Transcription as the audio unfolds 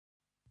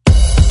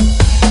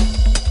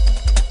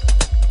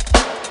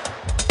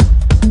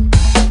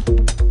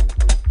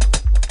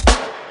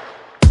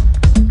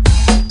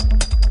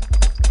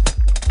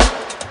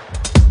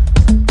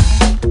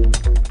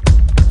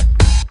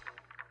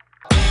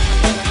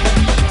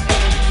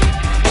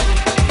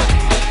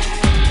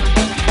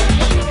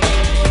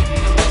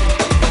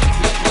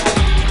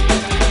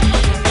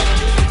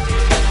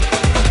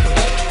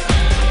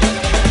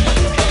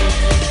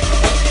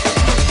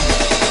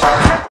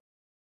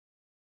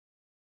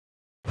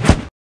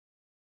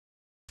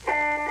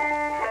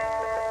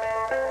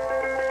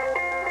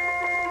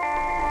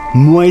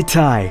Muay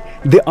Thai,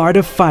 the art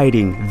of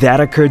fighting that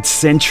occurred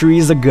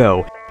centuries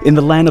ago in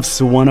the land of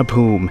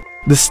Suvarnabhumi.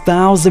 The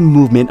styles and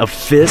movement of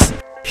fists,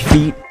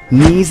 feet,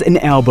 knees and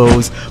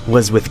elbows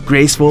was with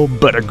graceful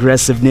but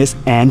aggressiveness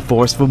and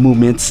forceful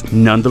movements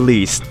none the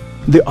least.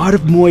 The art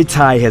of Muay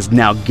Thai has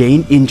now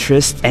gained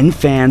interest and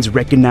fans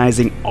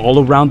recognizing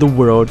all around the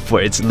world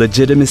for its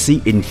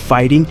legitimacy in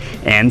fighting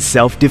and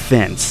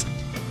self-defense.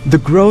 The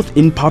growth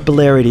in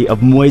popularity of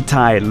Muay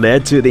Thai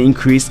led to the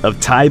increase of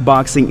Thai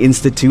Boxing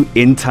Institute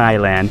in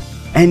Thailand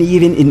and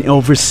even in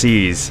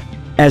overseas.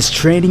 As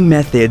training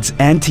methods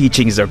and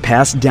teachings are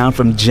passed down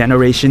from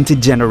generation to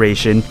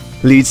generation,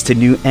 leads to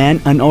new and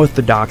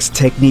unorthodox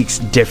techniques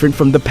different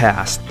from the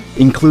past,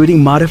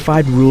 including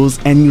modified rules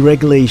and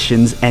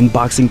regulations and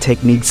boxing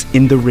techniques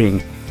in the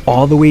ring,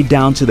 all the way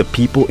down to the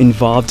people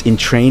involved in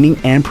training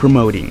and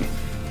promoting.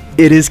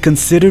 It is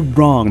considered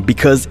wrong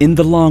because in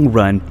the long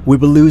run, we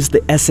will lose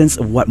the essence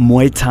of what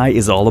Muay Thai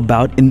is all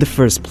about in the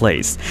first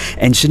place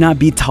and should not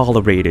be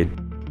tolerated.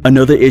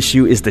 Another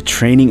issue is the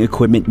training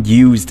equipment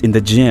used in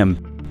the gym,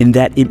 in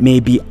that it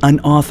may be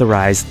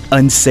unauthorized,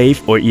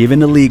 unsafe, or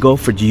even illegal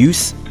for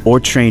use or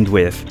trained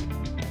with.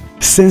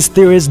 Since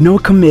there is no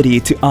committee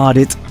to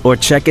audit or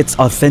check its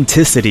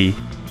authenticity,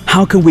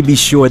 how can we be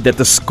sure that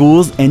the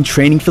schools and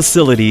training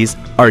facilities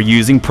are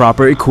using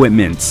proper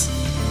equipment?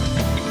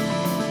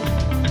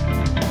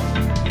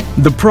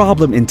 The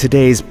problem in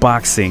today's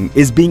boxing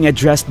is being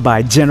addressed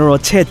by General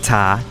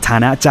Chetha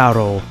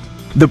Thanacharo.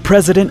 The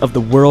president of the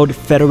World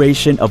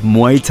Federation of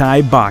Muay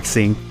Thai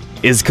Boxing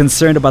is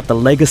concerned about the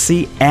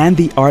legacy and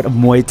the art of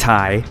Muay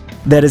Thai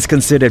that is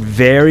considered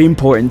very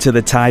important to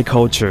the Thai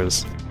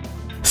cultures.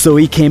 So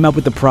he came up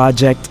with the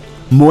project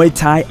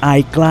MuayThai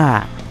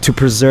IGLA to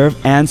preserve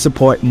and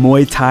support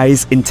Muay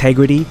Thai's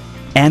integrity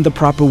and the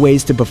proper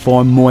ways to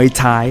perform Muay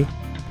Thai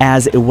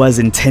as it was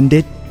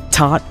intended,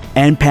 taught,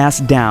 and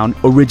passed down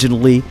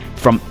originally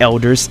from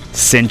elders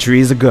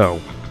centuries ago.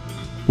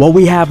 What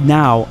we have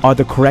now are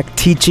the correct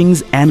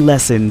teachings and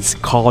lessons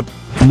called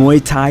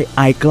MuayThai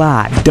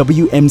IGLA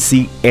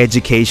WMC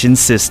Education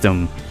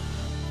System.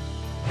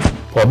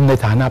 ผมใน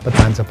ฐานะประ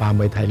ธานสภาม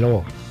วยไทยโล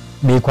ก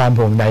มีความ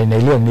ห่วงใยใน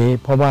เรื่องนี้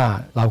เพราะว่า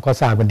เราก็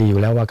ทราบกันดีอยู่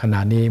แล้วว่าขณ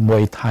ะนี้มว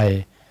ยไทย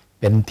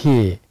เป็นที่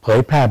เผย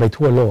แพร่ไป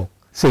ทั่วโลก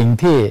สิ่ง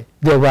ที่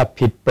เรียกว่า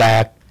ผิดแปล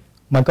ก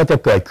มันก็จะ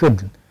เกิดขึ้น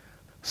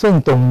ซึ่ง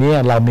ตรงนี้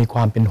เรามีคว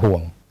ามเป็นห่ว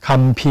งคั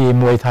มภีร์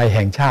มวยไทยแ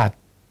ห่งชาติ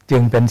จึ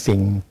งเป็นสิ่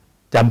ง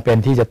จำเป็น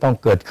ที่จะต้อง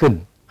เกิดขึ้น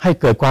ให้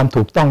เกิดความ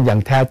ถูกต้องอย่าง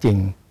แท้จริง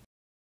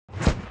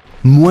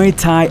Muay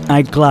Thai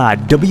IGLA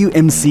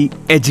WMC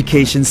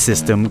Education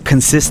System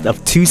consists of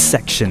two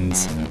sections.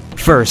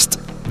 First,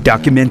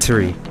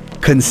 documentary,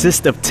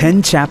 consists of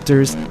 10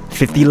 chapters,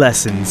 50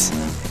 lessons,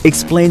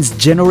 explains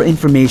general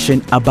information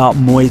about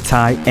Muay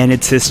Thai and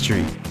its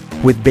history,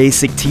 with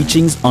basic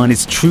teachings on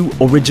its true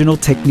original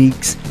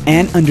techniques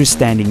and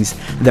understandings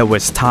that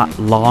was taught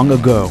long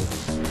ago.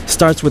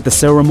 Starts with the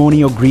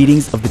ceremonial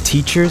greetings of the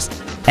teachers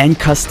and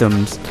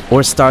customs,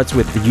 or starts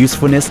with the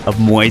usefulness of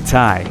Muay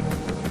Thai.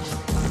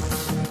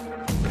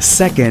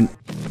 Second,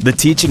 the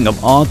teaching of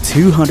all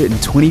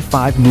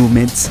 225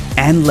 movements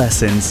and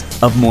lessons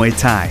of Muay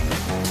Thai.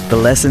 The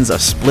lessons are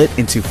split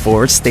into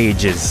 4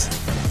 stages.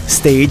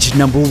 Stage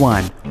number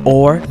 1,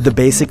 or the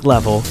basic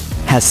level,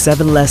 has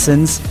 7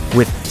 lessons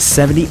with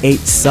 78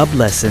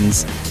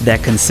 sub-lessons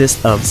that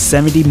consist of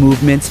 70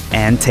 movements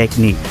and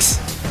techniques.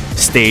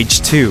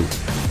 Stage 2,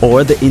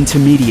 or the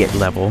intermediate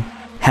level,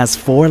 has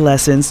 4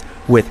 lessons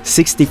with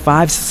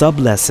 65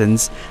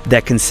 sub-lessons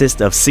that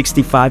consist of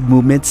 65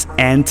 movements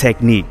and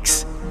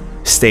techniques.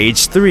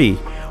 Stage 3,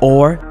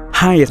 or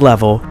highest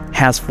level,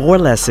 has 4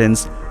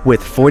 lessons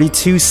with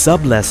 42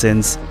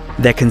 sub-lessons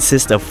that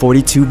consist of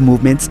 42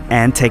 movements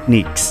and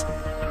techniques.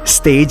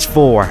 Stage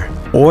 4,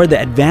 or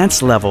the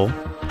advanced level,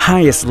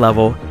 highest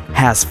level,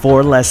 has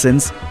 4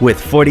 lessons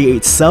with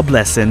 48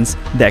 sub-lessons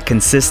that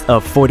consist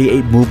of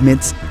 48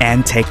 movements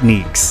and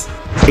techniques.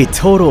 A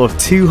total of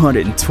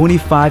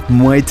 225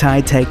 Muay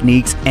Thai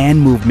techniques and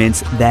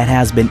movements that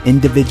has been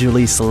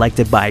individually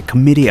selected by a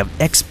committee of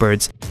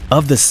experts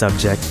of the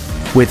subject,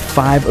 with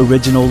 5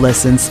 original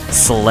lessons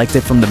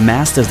selected from the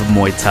masters of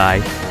Muay Thai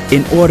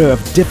in order of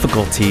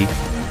difficulty,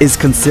 is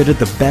considered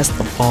the best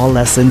of all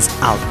lessons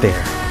out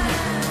there.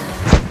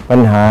 ปั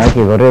ญหาเ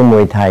กี่ยวกับเรื่องม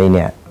วยไทยเ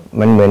นี่ย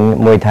มันเหมือน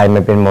มวยไทยมั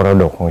นเป็นมร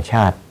ดกของช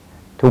าติ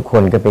ทุกค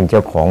นก็เป็นเจ้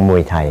าของมว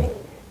ยไทย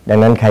ดัง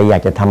นั้นใครอยา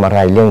กจะทำอะไร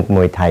เรื่องม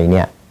วยไทยเ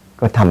นี่ย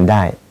ก็ทำไ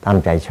ด้ตาม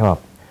ใจชอบ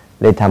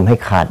เลยทำให้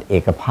ขาดเอ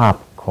กภาพ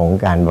ของ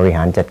การบริห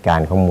ารจัดการ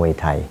ของมวย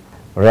ไทย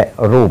และ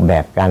รูปแบ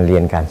บการเรี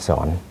ยนการสอ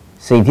น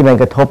สิ่งที่มัน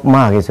กระทบม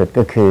ากที่สุด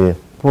ก็คือ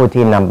ผู้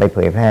ที่นำไปเผ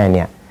ยแพร่เ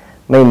นี่ย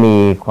ไม่มี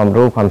ความ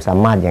รู้ความสา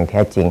มารถอย่างแ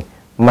ท้จริง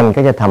มัน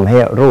ก็จะทำให้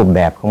รูปแบ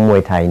บของมว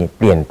ยไทยนี่เ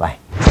ปลี่ยนไป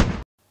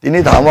ที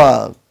นี้ถามว่า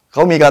เข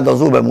ามีการต่อ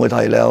สู้แบบมวยไท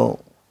ยแล้ว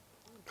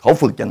เขา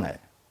ฝึกยังไง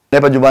ใน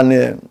ปัจจุบันเ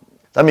นี่ย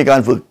ถ้ามีการ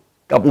ฝึก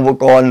กับอุป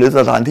กรณ์หรือส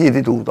ถานที่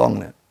ที่ถูกต้อง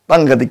เนี่ยตั้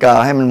งกติกา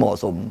ให้มันเหมาะ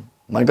สม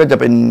มันก็จะ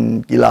เป็น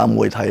กีฬาม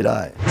วยไทยได้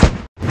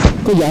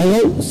ก็อยากให้เข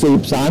าสื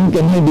บสานกั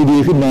นให้ดี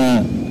ๆขึ้นมา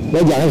แล้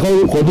วอยากให้เขา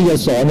คนที่จะ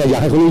สอนอยา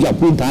กให้เขารู้จัก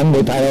พื้นฐานม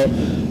วยไทย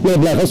เริ่ม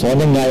แรกเขาสอน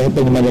ยังไงเ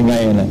ป็นมายังไง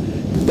นะ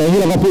แต่ที่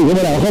เราก็พูดเขาไ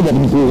ม่ได้เขาบอกเ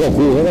ป็นครูก็ค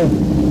รูเขา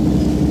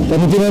แต่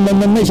จริงๆ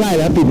มันไม่ใช่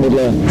แล้วผิดหมดเ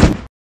ลย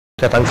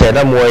จะสังเกต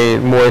ว่า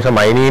มวยส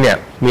มัยนี้เนี่ย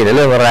มีแต่เ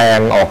รื่องแรง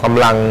ออกก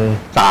ำลัง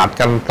ศาสตร์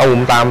กันตูม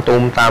ต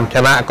ามช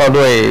นะก็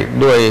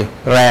ด้วย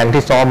แรง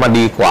ที่ซ้อมมา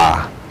ดีกว่า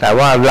แต่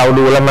ว่าเรา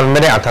ดูแล้วมันไม่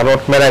ได้อรรถรส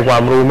ไม่ได้ควา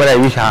มรู้ไม่ได้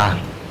วิชา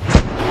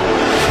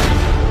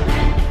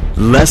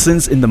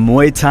Lessons in the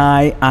Muay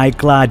Thai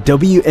IGLA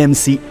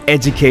WMC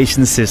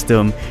education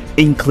system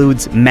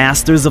includes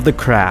masters of the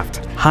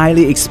craft.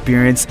 Highly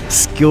experienced,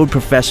 skilled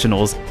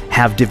professionals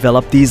have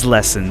developed these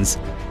lessons,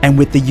 and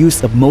with the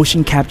use of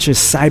motion capture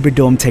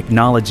cyberdome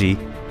technology,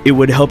 it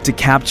would help to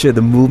capture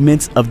the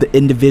movements of the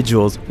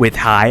individuals with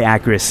high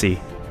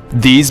accuracy.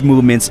 These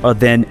movements are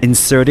then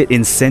inserted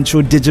in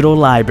Central Digital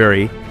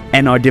Library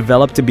and are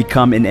developed to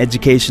become an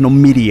educational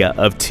media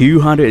of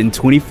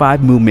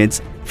 225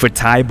 movements for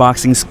Thai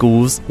boxing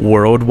schools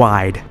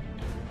worldwide.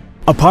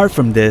 Apart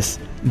from this,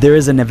 there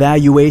is an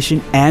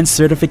evaluation and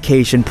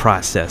certification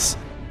process.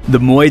 The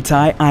Muay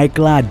Thai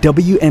IGLA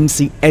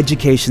WMC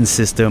education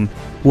system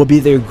will be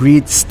the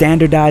agreed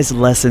standardized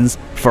lessons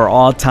for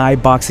all Thai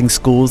boxing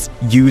schools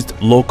used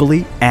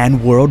locally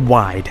and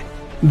worldwide.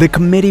 The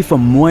Committee for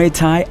Muay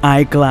Thai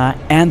IGLA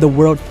and the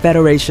World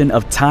Federation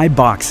of Thai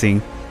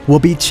Boxing will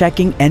be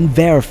checking and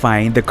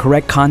verifying the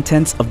correct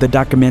contents of the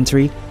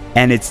documentary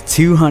and its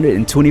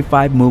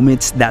 225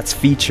 movements that's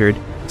featured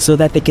so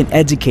that they can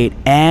educate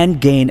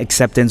and gain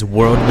acceptance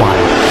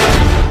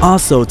worldwide.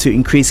 Also, to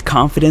increase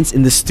confidence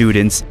in the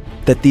students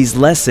that these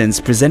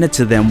lessons presented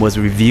to them was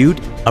reviewed,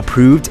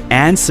 approved,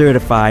 and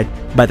certified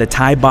by the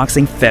Thai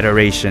Boxing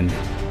Federation.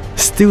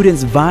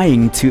 Students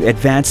vying to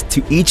advance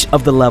to each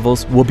of the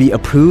levels will be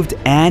approved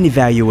and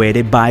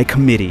evaluated by a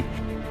committee,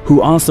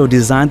 who also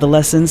designed the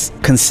lessons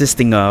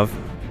consisting of: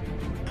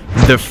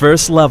 the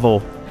first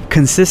level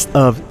consists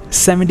of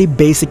 70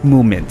 basic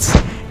movements,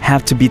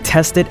 have to be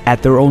tested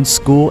at their own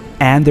school,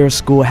 and their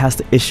school has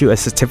to issue a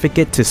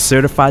certificate to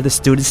certify the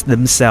students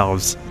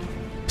themselves.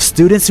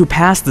 Students who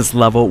pass this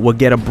level will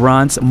get a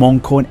bronze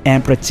Mongkon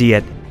and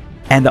Prachiat,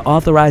 and the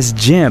authorized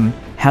gym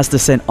has to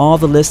send all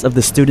the list of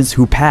the students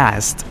who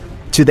passed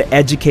to the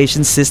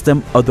education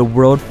system of the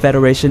World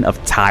Federation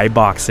of Thai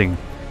Boxing.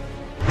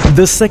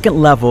 The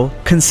second level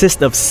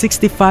consists of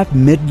 65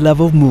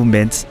 mid-level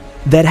movements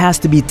that has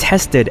to be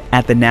tested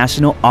at the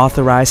national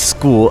authorized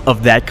school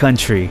of that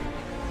country.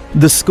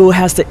 The school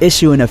has to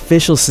issue an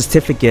official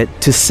certificate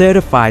to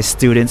certify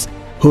students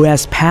who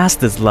has passed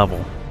this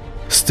level.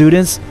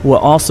 Students will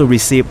also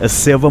receive a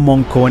silver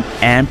Mongkon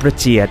and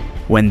Prachiat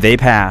when they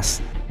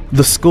pass.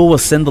 The school will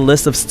send the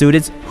list of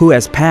students who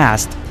has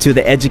passed to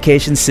the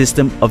education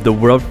system of the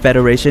World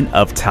Federation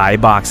of Thai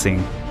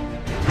Boxing.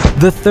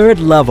 The third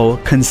level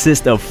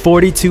consists of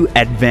 42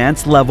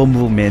 advanced level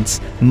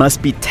movements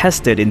must be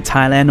tested in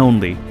Thailand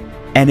only,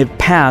 and if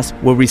passed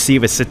will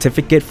receive a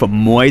certificate from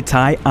Muay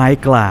Thai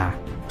IGLA.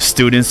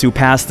 Students who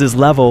pass this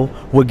level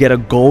will get a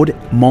gold,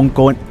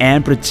 Mongkon,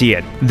 and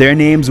Prachiat. Their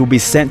names will be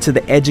sent to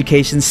the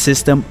education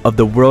system of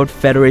the World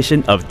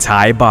Federation of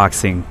Thai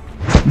Boxing.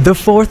 The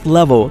fourth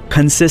level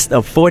consists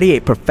of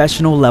 48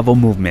 professional level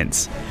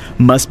movements,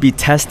 must be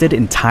tested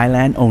in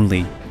Thailand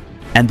only,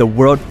 and the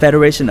World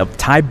Federation of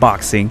Thai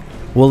Boxing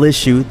will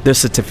issue the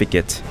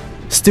certificate.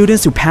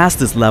 Students who pass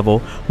this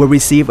level will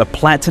receive a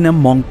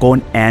platinum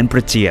Mongkon and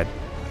Prachiat.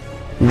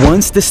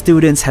 Once the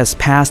students has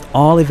passed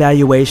all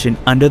evaluation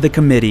under the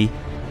committee,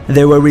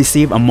 they will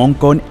receive a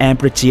Mongkon and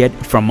Prachiat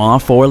from all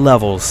four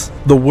levels.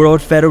 The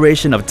World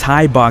Federation of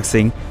Thai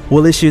Boxing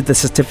will issue the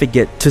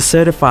certificate to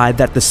certify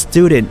that the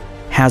student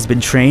has been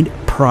trained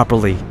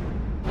properly.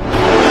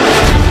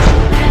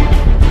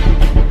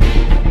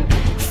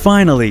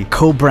 Finally,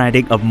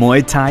 co-branding of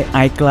Muay Thai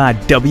IGLA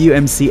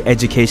WMC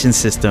education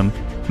system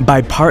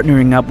by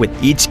partnering up with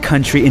each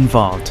country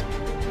involved.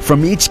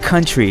 From each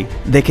country,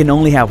 they can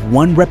only have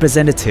one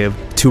representative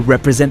to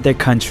represent their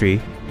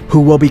country, who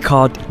will be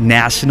called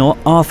National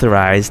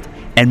Authorized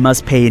and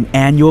must pay an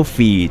annual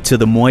fee to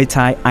the Muay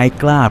Thai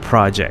IGLA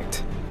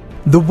project.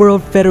 The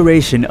World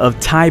Federation of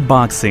Thai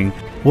Boxing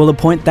will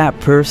appoint that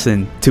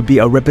person to be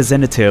a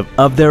representative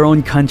of their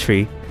own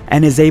country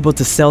and is able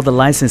to sell the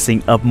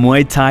licensing of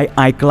Muay Thai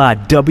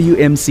IGLA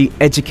WMC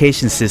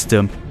education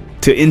system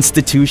to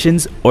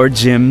institutions or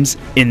gyms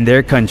in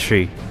their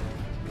country.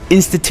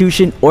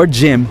 Institution or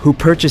gym who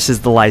purchases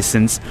the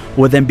license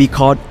will then be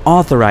called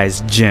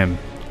Authorized Gym,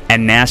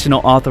 and National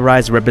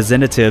Authorized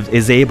Representative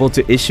is able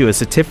to issue a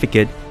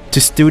certificate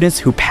to students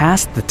who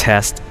passed the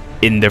test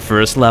in the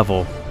first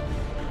level.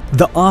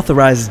 The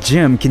Authorized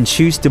Gym can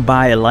choose to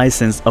buy a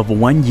license of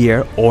 1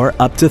 year or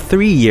up to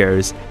 3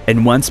 years,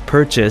 and once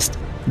purchased,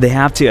 they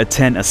have to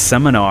attend a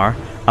seminar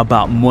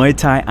about Muay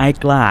Thai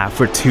IGLA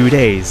for 2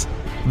 days.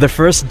 The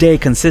first day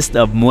consists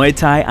of Muay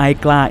Thai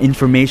IGLA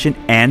information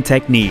and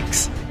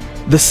techniques.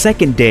 The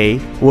second day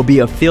will be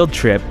a field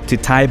trip to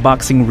Thai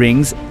boxing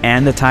rings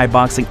and the Thai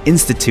Boxing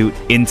Institute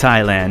in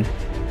Thailand,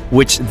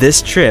 which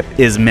this trip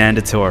is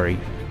mandatory.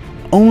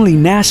 Only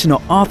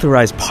national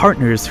authorized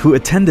partners who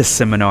attend this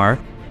seminar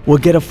will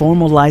get a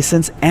formal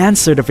license and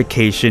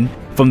certification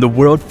for from the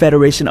World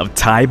Federation of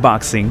Thai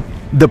Boxing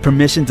the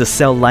permission to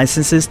sell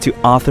licenses to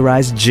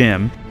authorized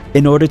gym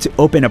in order to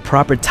open a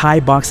proper Thai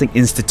boxing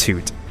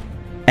institute.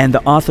 And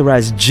the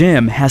authorized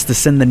gym has to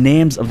send the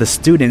names of the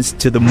students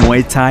to the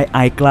MuayThai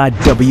IGLA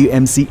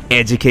WMC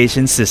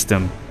education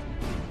system.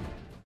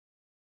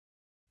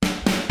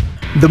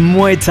 The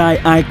MuayThai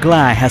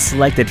IGLA has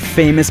selected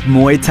famous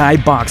Muay Thai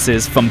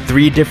boxers from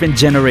 3 different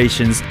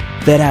generations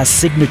that has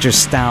signature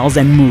styles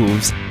and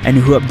moves and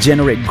who have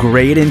generated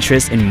great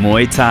interest in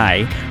Muay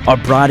Thai are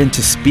brought in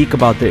to speak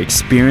about their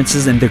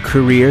experiences and their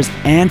careers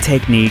and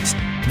techniques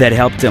that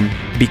helped them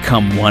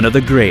become one of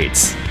the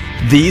greats.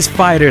 These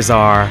fighters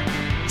are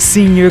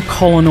Senior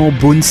Colonel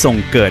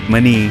Bunsong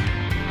Mani,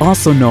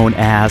 also known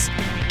as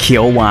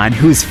Kieo Wan,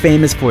 who is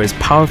famous for his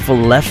powerful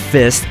left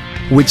fist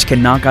which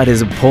can knock out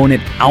his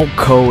opponent out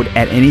cold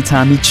at any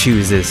time he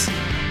chooses.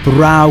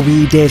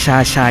 Ravi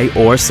Deshachai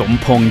or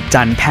Sompong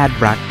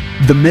Janpadrak,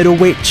 the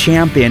middleweight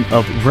champion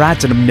of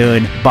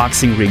Rajadamnern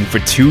boxing ring for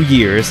 2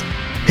 years.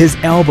 His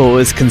elbow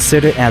is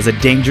considered as a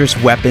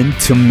dangerous weapon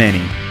to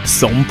many.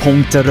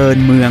 Sompong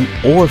Chareun Mueang,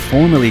 or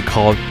formerly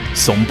called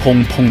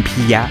Sompong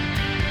Pongpiya,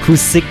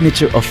 whose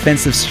signature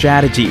offensive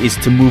strategy is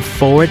to move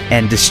forward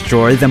and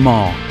destroy them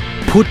all.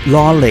 Put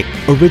Lawlek,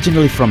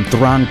 originally from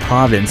Trang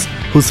province,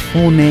 whose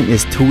full name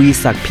is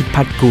Tuisak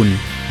Pitpatkun.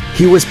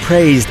 He was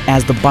praised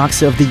as the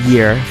Boxer of the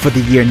Year for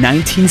the year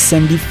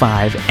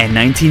 1975 and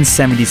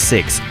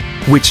 1976,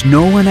 which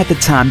no one at the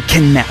time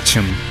can match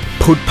him.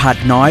 Put Pat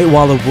Noi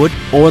Wallerwood,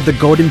 or the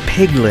Golden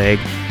Pig Leg,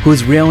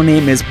 whose real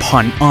name is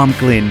Pon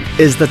Omglin,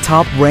 is the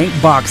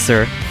top-ranked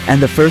boxer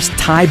and the first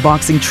Thai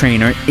boxing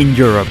trainer in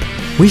Europe.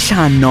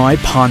 Wishan Noi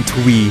Pon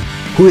Tui,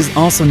 who is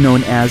also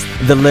known as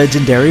the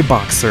legendary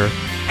boxer,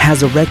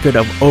 has a record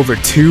of over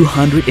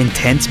 200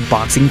 intense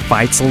boxing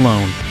fights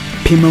alone.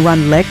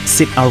 Pimaran Lek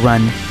Sit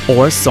Aran,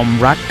 or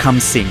Somrak Kam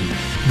Singh,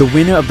 the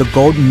winner of the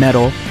gold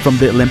medal from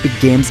the Olympic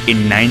Games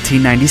in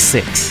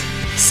 1996.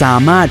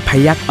 Samad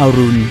Payak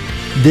Arun,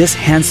 this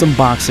handsome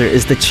boxer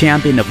is the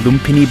champion of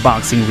Lumpini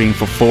boxing ring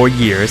for 4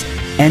 years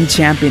and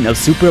champion of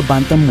Super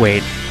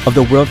Bantamweight of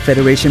the World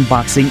Federation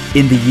Boxing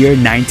in the year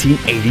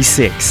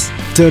 1986.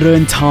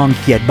 Chareun Thong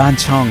Kiat Ban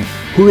Chong,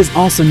 who is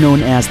also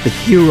known as the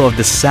Hero of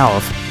the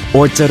South,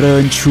 or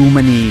Chareun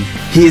Chumani.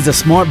 He is a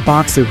smart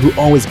boxer who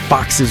always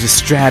boxes with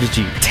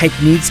strategy,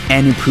 techniques,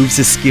 and improves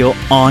his skill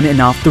on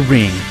and off the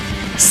ring.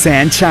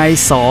 Sanchai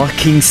Saw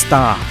King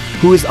Star,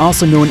 who is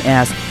also known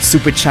as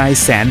Superchai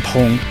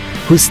Sanpong,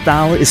 whose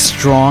style is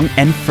strong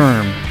and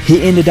firm.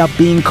 He ended up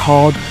being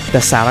called the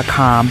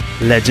Sarakam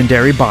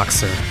legendary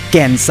boxer.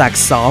 Gensak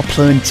Saw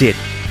Plernjit,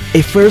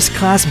 a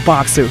first-class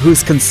boxer who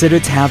is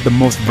considered to have the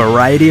most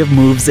variety of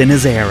moves in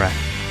his era.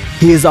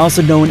 He is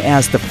also known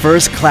as the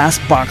first-class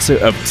boxer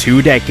of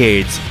 2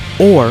 decades,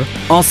 or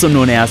also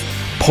known as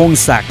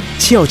Pongsak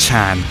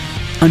Chiochan.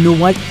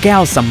 Anuwat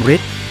Gao Samrit,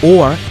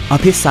 or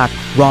Apisak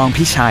Rong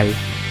Pichai,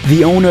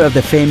 the owner of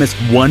the famous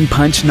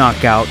one-punch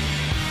knockout.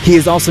 He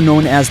is also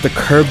known as the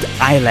curved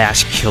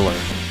eyelash killer.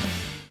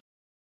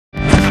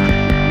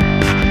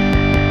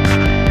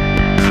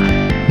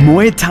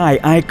 MuayThai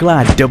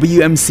IGLA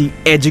WMC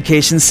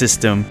education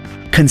system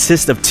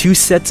consists of 2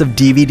 sets of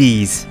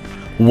DVDs.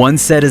 One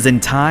set is in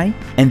Thai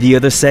and the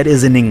other set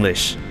is in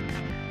English.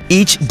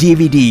 Each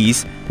DVDs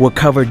will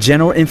cover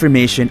general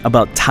information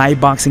about Thai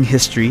boxing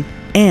history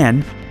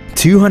and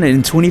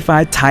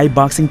 225 Thai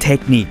boxing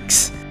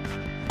techniques.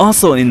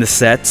 Also in the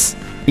sets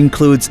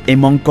includes a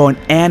Mongkon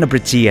and a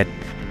Prachiat,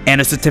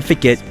 and a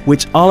certificate,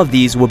 which all of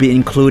these will be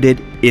included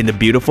in the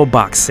beautiful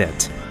box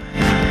set.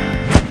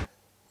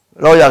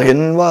 เราอยากเห็น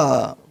ว่า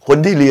คน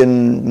ที่เรียน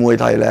มวย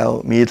ไทยแล้ว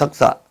มีทัก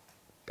ษะ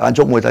การช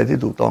กมวยไทยที่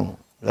ถูกต้อง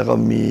แล้วก็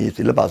มี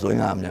ศิลปะสวย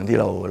งามอย่างที่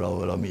เร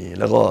ามี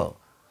แล้วก็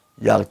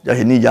อยากจะเ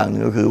ห็นอีกอย่างนึ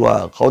งก็คือว่า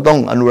เขาต้อง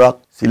อนุรัก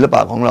ษ์ศิลป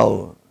ะของเรา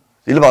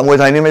ศิลปะมวย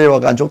ไทยนี่ไม่ใช่ว่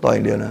าการชกต่อยอ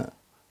ย่างเดียวนะ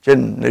เช่น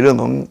ในเรื่อง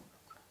ของ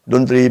ด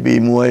นตรีปี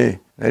มวย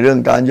ในเรื่อง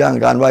การย่าง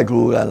การไหว้ค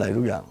รูการอะไร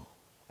ทุกอย่าง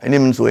ไอ้นี่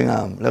มันสวยงา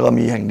มแล้วก็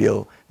มีแห่งเดียว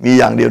มี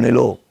อย่างเดียวในโ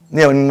ลกเ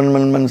นี่ย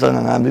มันสง่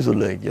างามที่สุด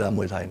เลยกีฬาม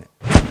วยไทยเนี่ย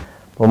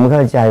ผมเข้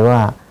าใจว่า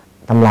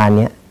ตำราเ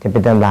นี้ยจะเป็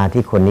นตำรา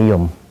ที่คนนิย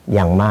มอ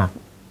ย่างมาก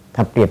ถ้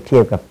าเปรียบเที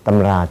ยบกับต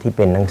ำราที่เ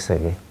ป็นหนังสื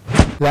อ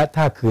และ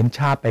ถ้าขืน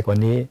ช้าไปกว่า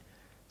นี้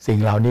สิ่ง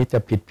เหล่านี้จะ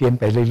ผิดเพี้ยน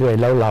ไปเรื่อย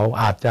ๆแล้วเรา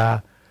อาจจะ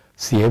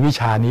เสียวิ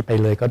ชานี้ไป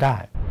เลยก็ได้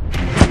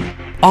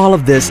All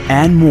of this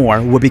and more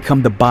will become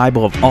the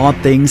Bible of all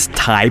things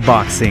Thai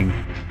boxing,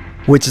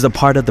 which is a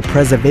part of the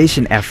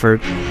preservation effort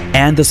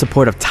and the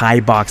support of Thai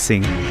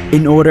boxing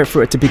in order for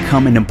it to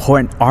become an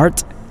important art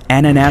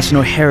and a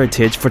national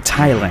heritage for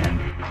Thailand,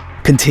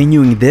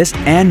 continuing this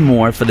and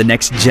more for the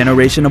next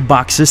generation of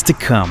boxers to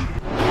come.